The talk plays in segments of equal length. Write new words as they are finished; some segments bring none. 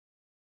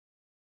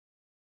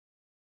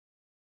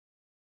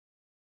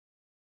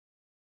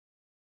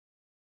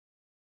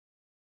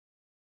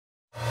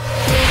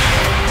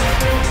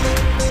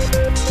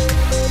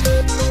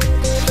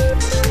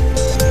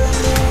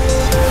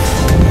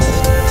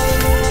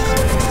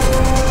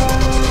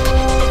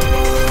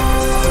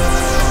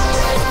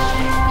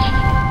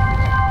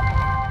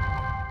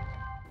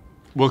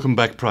Welcome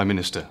back, Prime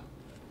Minister.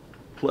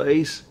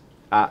 Please,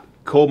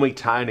 call me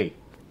Tony.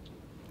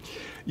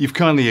 You've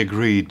kindly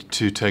agreed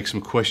to take some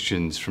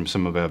questions from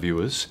some of our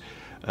viewers.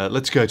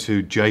 Let's go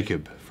to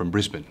Jacob from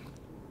Brisbane.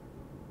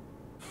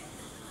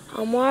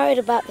 I'm worried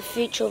about the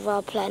future of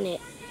our planet.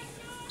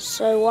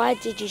 So why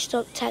did you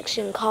stop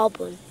taxing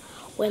carbon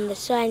when the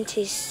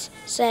scientists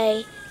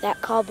say that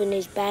carbon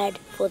is bad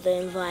for the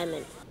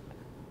environment?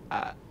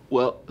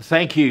 Well,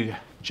 thank you,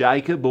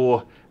 Jacob,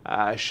 or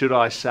should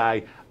I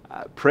say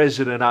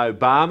President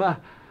Obama.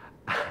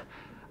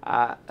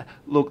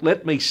 Look,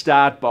 let me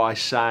start by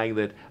saying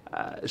that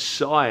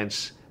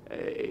science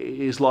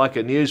is like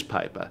a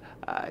newspaper.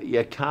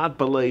 You can't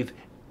believe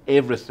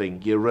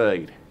everything you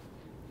read.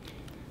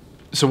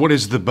 So what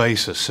is the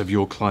basis of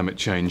your climate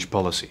change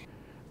policy?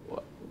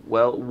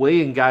 Well,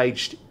 we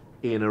engaged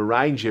in a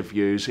range of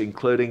views,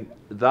 including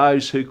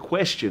those who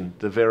question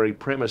the very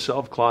premise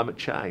of climate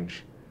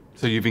change.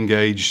 So you've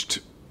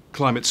engaged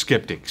climate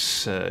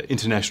skeptics,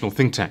 international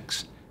think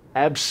tanks?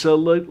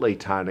 Absolutely,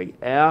 Tony.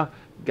 Our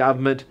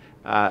government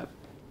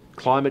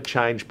climate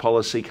change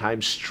policy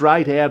came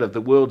straight out of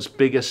the world's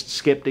biggest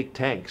skeptic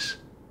tanks.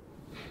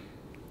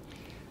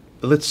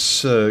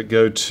 Let's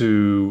go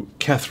to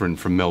Catherine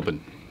from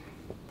Melbourne.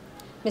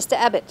 Mr.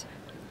 Abbott,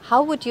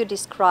 how would you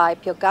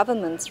describe your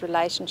government's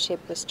relationship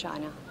with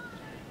China?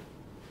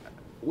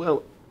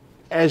 Well,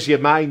 as you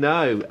may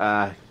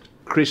know,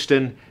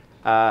 Kristen,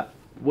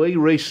 we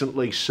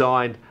recently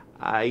signed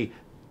a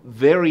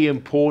very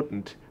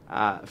important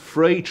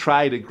free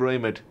trade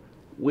agreement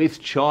with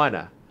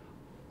China.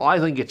 I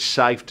think it's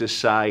safe to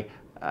say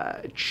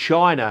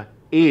China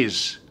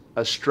is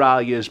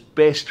Australia's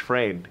best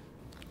friend.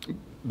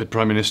 But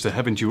Prime Minister,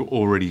 haven't you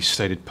already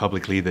stated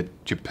publicly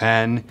that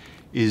Japan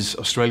is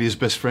Australia's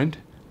best friend?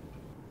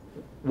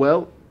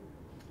 Well,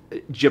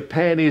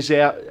 Japan is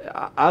our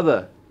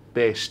other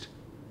best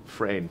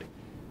friend.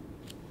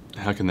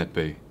 How can that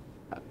be?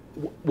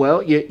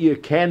 Well, you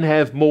can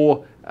have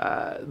more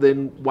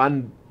than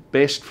one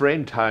best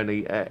friend,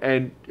 Tony,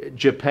 and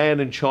Japan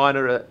and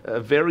China are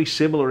very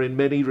similar in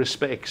many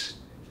respects.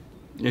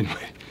 In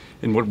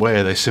what way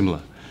are they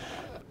similar?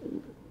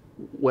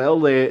 Well,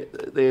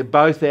 they're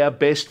both our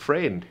best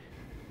friend.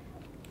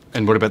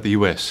 And what about the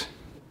US?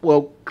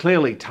 Well,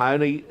 clearly,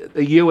 Tony,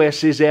 the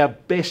US is our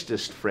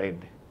bestest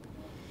friend.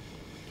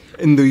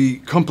 In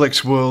the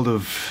complex world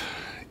of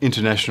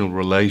international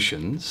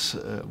relations,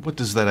 what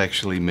does that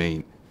actually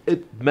mean?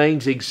 It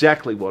means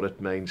exactly what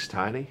it means,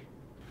 Tony.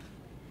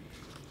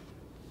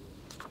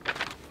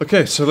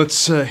 Okay, so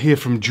let's hear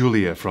from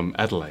Julia from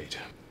Adelaide.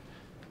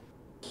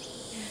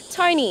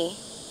 Tony,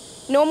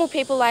 normal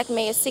people like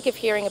me are sick of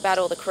hearing about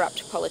all the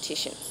corrupt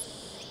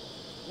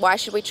politicians. Why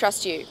should we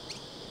trust you?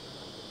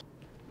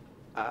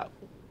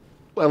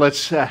 Well,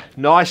 it's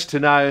nice to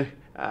know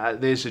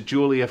there's a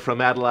Julia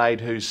from Adelaide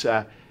who's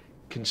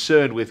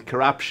concerned with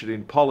corruption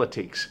in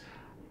politics.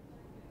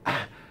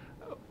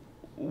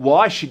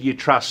 Why should you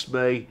trust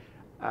me?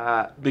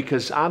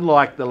 Because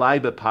unlike the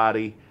Labor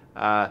Party,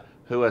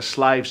 who are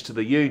slaves to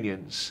the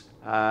unions,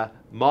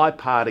 my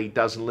party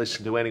doesn't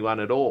listen to anyone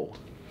at all.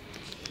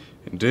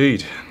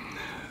 Indeed.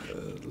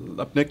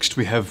 Up next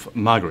we have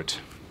Margaret.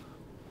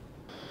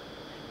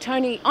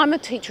 Tony, I'm a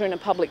teacher in a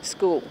public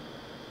school.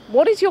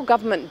 What is your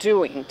government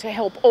doing to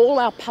help all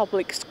our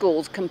public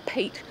schools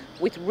compete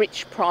with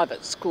rich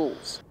private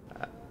schools?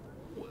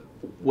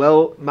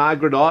 Well,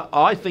 Margaret,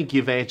 I think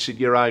you've answered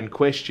your own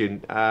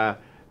question.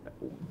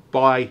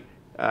 By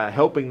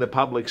helping the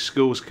public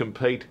schools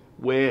compete,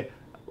 we're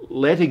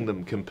letting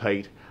them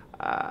compete.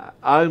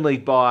 Only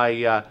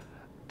by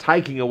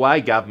taking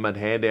away government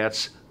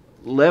handouts,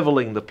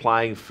 levelling the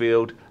playing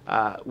field,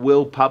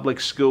 will public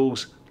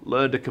schools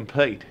learn to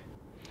compete.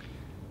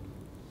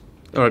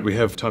 All right, we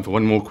have time for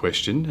one more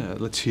question.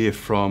 Let's hear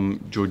from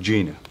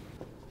Georgina.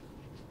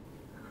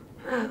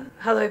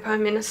 Hello,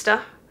 Prime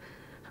Minister.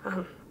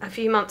 A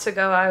few months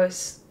ago I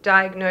was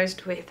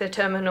diagnosed with a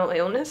terminal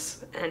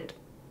illness and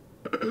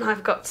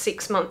I've got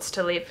 6 months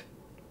to live.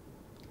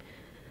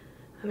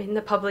 I'm in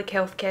the public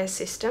healthcare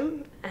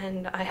system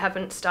and I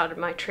haven't started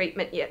my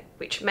treatment yet,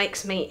 which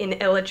makes me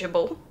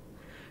ineligible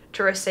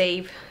to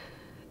receive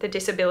the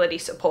disability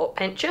support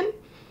pension.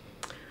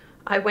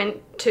 I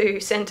went to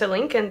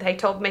Centrelink and they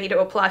told me to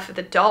apply for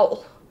the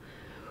dole,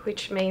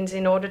 which means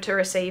in order to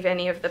receive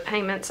any of the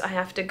payments I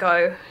have to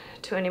go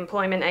to an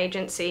employment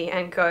agency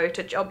and go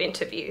to job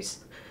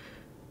interviews.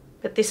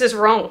 But this is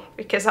wrong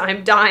because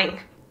I'm dying.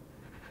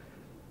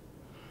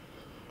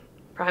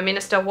 Prime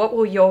Minister, what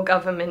will your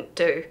government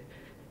do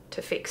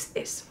to fix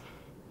this?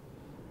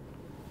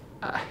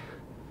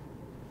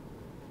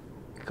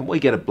 Can we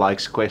get a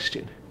bloke's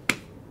question?